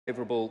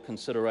Favourable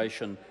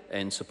consideration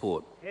and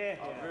support. The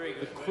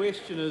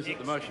question is that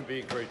the motion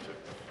be agreed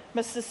to.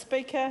 Mr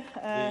Speaker,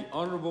 The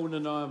Honourable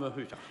Nanaia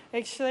Mahuta.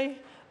 actually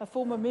a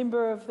former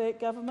member of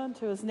that government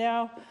who is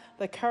now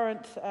the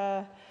current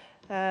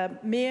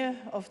Mayor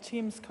of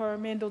Thames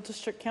Coromandel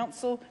District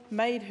Council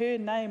made her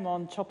name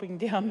on chopping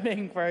down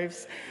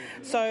mangroves.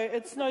 So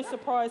it's no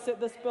surprise that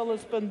this bill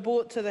has been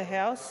brought to the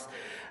House,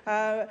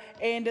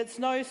 and it's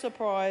no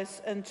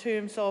surprise in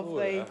terms of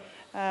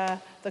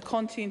the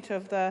content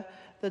of the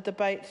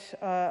debate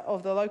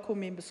of the local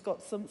member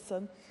Scott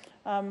Simpson,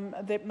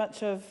 that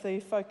much of the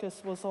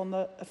focus was on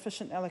the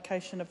efficient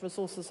allocation of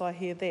resources. I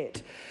hear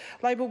that.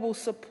 Labour will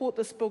support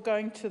this bill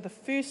going to the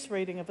first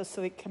reading of a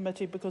select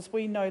committee because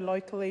we know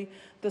locally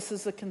this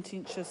is a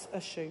contentious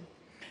issue.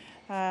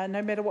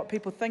 No matter what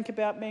people think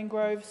about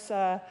mangroves,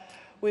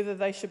 whether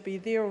they should be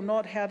there or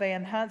not, how they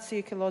enhance the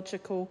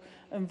ecological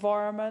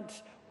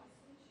environment,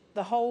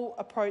 the whole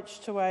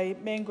approach to a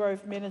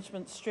mangrove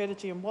management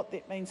strategy and what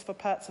that means for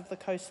parts of the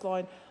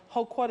coastline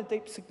hold quite a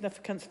deep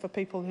significance for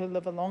people who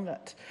live along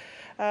it.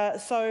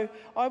 So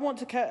I want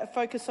to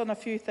focus on a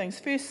few things.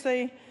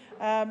 Firstly,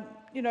 the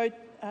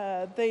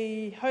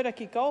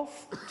Hauraki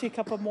Gulf, Te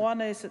Kapa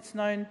Moana as it's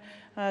known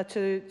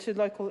to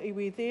local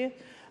iwi there,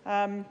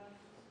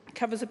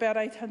 covers about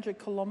 800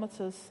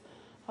 kilometres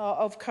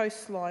of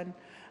coastline.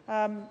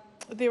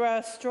 There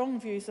are strong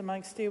views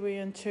amongst iwi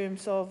in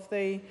terms of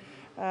the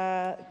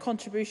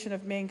contribution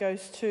of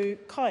mangoes to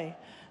kai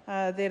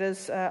that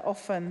is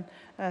often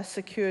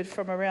secured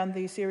from around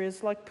these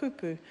areas like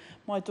pupu.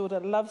 My daughter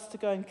loves to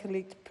go and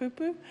collect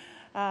pupu,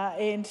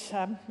 and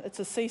it's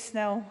a sea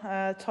snail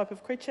type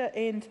of creature,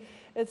 and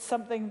it's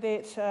something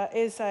that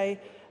as a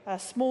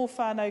small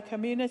whānau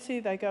community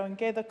they go and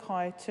gather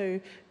kai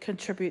to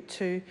contribute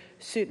to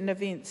certain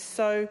events.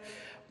 So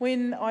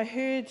when I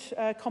heard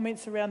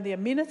comments around the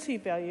amenity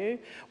value,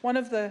 one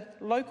of the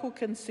local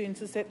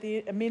concerns is that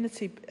the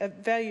amenity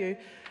value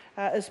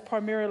is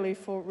primarily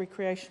for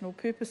recreational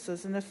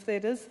purposes, and if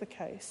that is the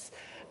case,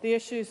 the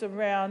issues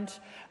around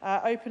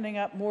opening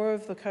up more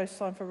of the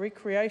coastline for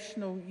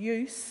recreational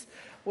use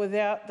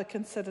without the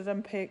considered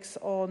impacts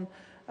on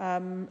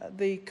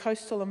the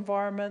coastal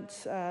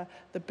environment,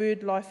 the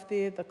bird life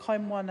there, the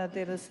kaimoana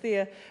that is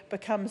there,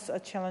 becomes a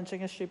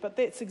challenging issue. But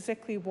that's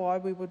exactly why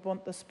we would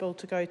want this bill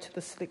to go to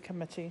the Select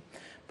Committee,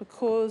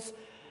 because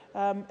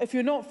if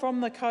you're not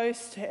from the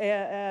coast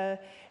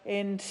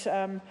and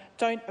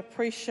don't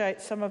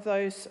appreciate some of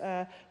those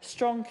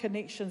strong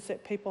connections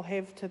that people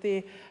have to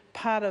their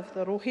part of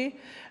the rohe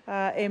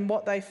and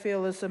what they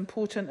feel is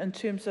important in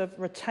terms of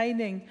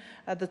retaining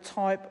the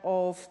type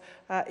of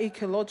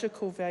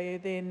ecological value,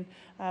 then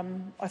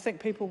I think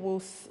people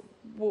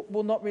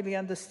will not really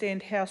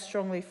understand how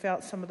strongly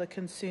felt some of the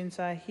concerns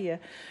are here.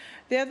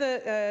 The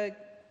other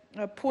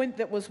point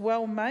that was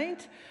well made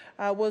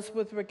was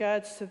with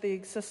regards to the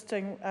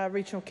existing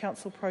regional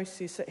council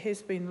process. It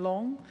has been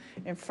long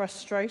and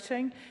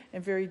frustrating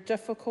and very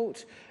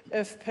difficult.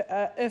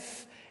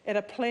 If at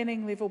a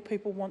planning level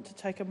people want to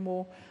take a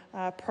more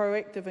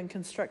proactive and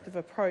constructive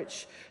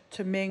approach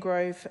to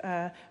mangrove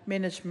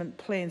management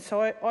plans.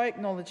 So I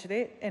acknowledge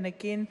that, and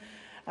again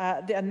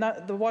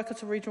the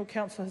Waikato Regional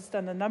Council has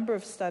done a number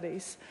of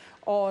studies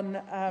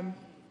on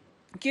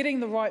getting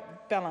the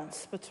right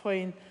balance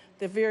between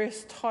the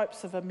various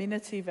types of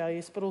amenity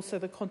values, but also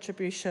the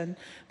contribution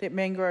that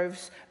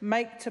mangroves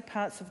make to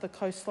parts of the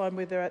coastline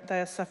where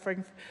they are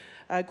suffering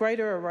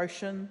greater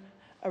erosion,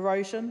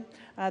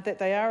 that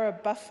they are a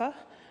buffer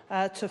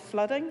to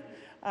flooding,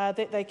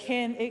 that they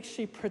can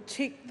actually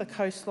protect the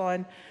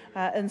coastline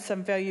in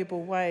some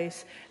valuable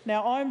ways.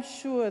 Now, I'm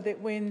sure that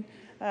when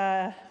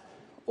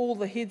all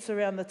the heads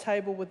around the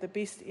table with the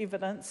best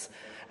evidence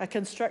are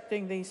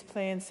constructing these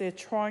plans, they're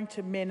trying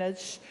to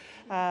manage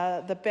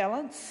the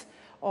balance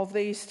of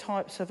these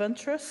types of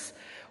interests.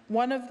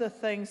 One of the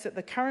things that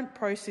the current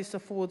process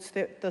affords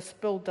that this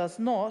bill does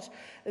not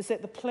is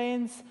that the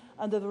plans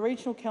under the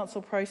Regional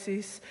Council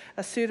process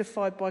are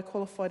certified by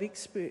qualified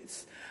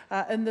experts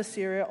in this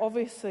area,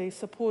 obviously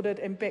supported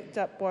and backed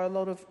up by a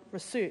lot of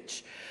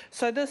research.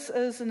 So this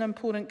is an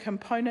important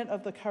component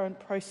of the current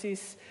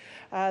process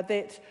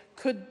that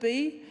could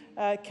be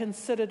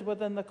considered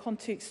within the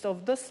context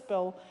of this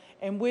bill,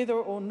 and whether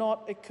or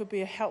not it could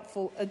be a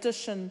helpful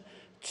addition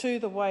to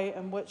the way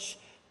in which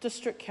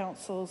district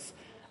councils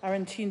are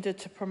intended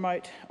to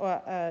promote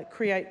or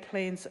create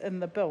plans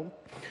in the bill.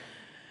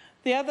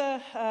 The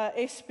other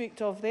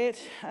aspect of that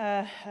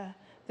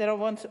that I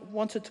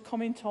wanted to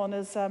comment on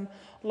is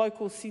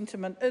local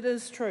sentiment. It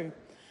is true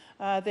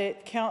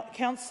that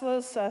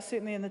councillors,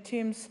 certainly in the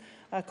Thames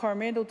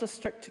Coromandel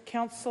District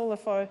Council,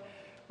 if I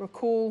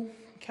recall,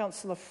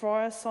 Councillor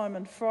Fryer,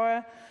 Simon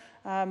Fryer,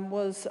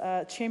 was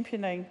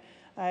championing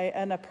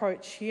an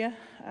approach here,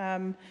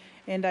 and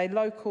a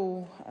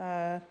local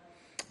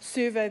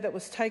survey that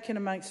was taken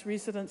amongst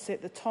residents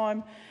at the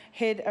time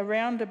had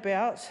around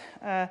about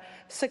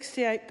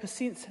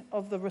 68%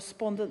 of the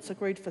respondents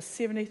agreed for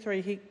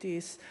 73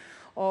 hectares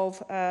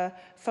of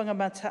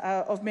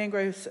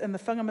mangroves in the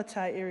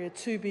Whangamata area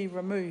to be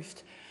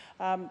removed.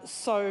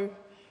 So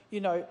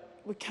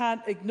we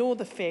can't ignore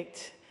the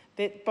fact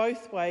that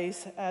both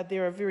ways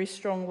there are very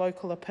strong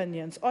local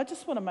opinions. I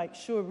just want to make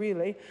sure,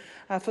 really,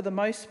 for the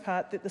most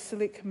part, that the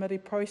Select Committee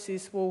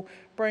process will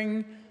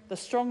bring the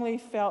strongly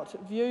felt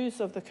views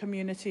of the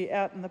community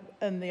out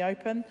in the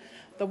open,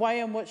 the way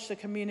in which the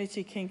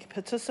community can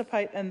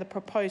participate in the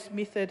proposed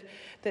method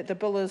that the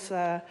bill is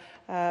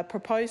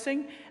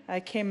proposing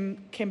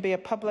can be a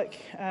public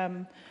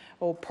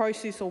or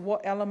process, or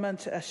what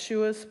element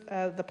assures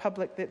the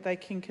public that they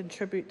can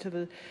contribute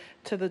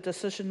to the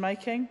decision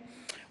making.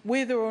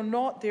 Whether or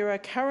not there are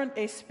current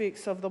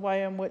aspects of the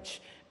way in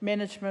which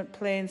management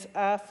plans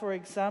are, for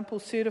example,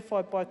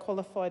 certified by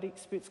qualified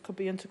experts, could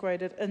be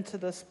integrated into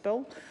this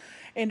bill,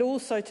 and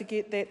also to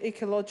get that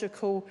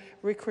ecological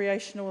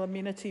recreational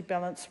amenity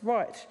balance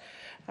right.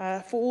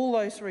 For all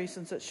those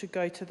reasons, it should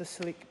go to the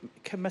Select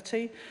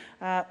Committee.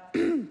 I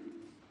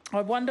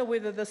wonder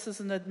whether this is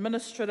an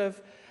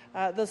administrative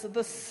this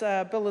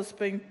bill is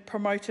being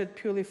promoted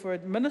purely for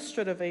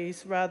administrative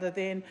ease rather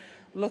than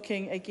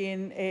looking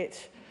again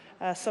at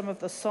some of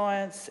the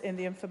science and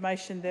the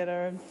information that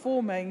are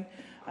informing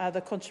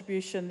the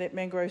contribution that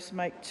mangroves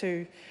make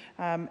to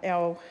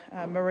our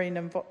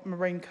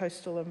marine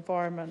coastal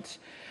environment.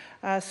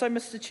 So,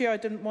 Mr Chair, I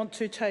didn't want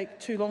to take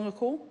too long a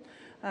call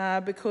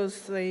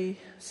because the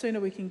sooner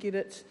we can get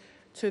it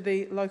to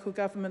the Local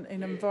Government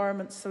and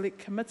Environment Select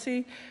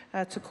Committee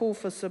to call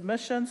for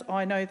submissions.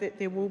 I know that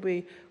there will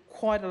be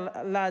quite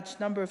a large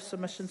number of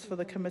submissions for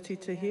the committee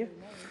to hear.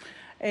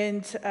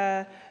 And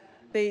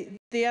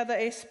the other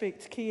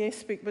aspect, key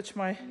aspect, which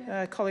my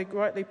colleague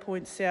rightly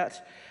points out,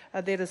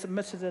 that is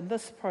omitted in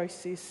this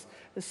process,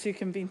 is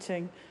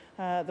circumventing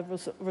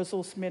the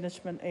Resource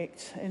Management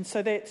Act. And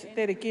so that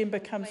again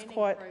becomes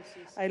quite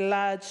a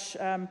large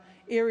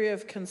area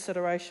of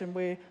consideration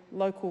where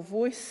local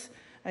voice,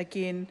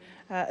 again,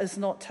 is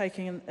not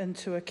taken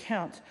into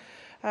account.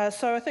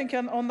 So I think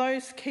on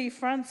those key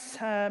fronts,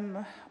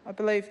 I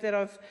believe that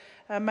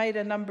I've made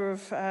a number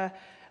of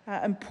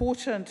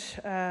important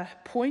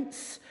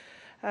points.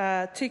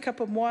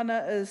 Tikapa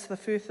moana is the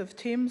Firth of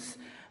Thames.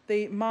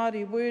 The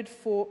Māori word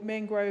for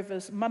mangrove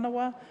is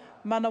manawa.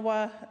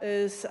 Manawa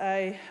is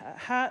a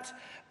heart,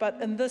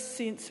 but in this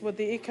sense with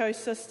the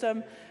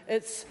ecosystem,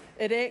 it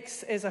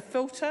acts as a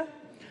filter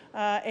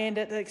and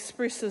it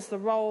expresses the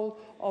role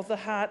of the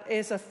heart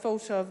as a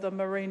filter of the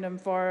marine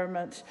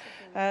environment.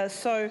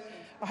 So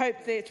I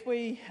hope that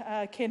we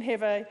can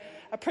have a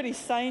pretty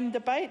sane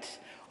debate.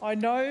 I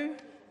know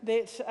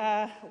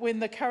that when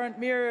the current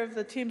Mayor of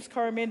the Thames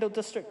Coromandel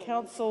District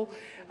Council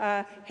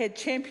had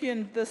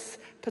championed this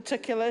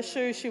particular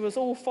issue, she was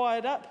all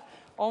fired up,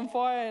 on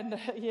fire and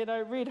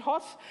red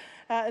hot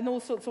in all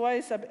sorts of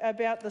ways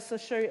about this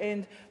issue,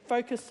 and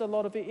focused a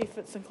lot of her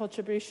efforts and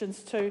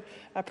contributions to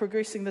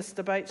progressing this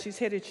debate. She's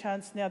had her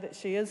chance now that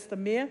she is the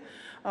Mayor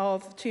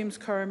of Thames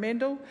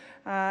Coromandel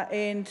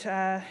and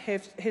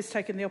has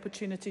taken the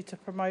opportunity to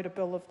promote a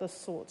bill of this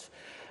sort.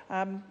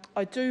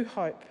 I do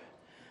hope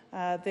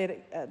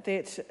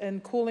that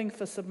in calling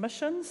for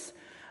submissions,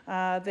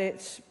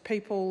 that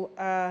people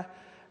that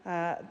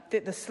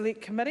the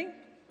Select Committee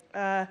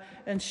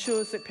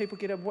ensures that people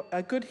get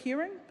a good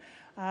hearing,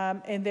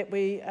 and that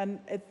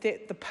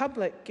that the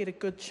public get a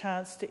good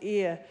chance to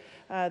air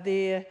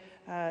their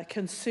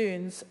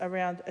concerns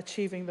around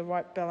achieving the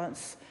right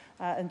balance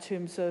in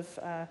terms of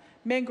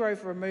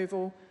mangrove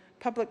removal,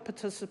 public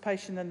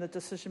participation in the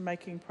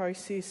decision-making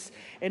process,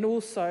 and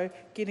also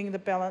getting the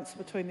balance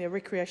between the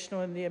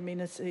recreational and the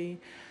amenity,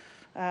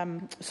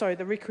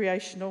 the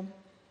recreational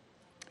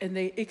and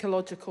the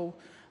ecological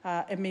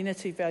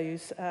amenity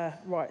values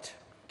right.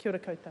 Kia ora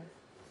koutou.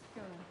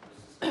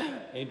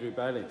 Andrew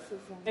Bailey.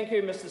 Thank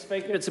you, Mr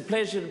Speaker. It's a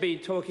pleasure to be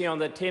talking on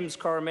the Thames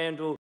Coromandel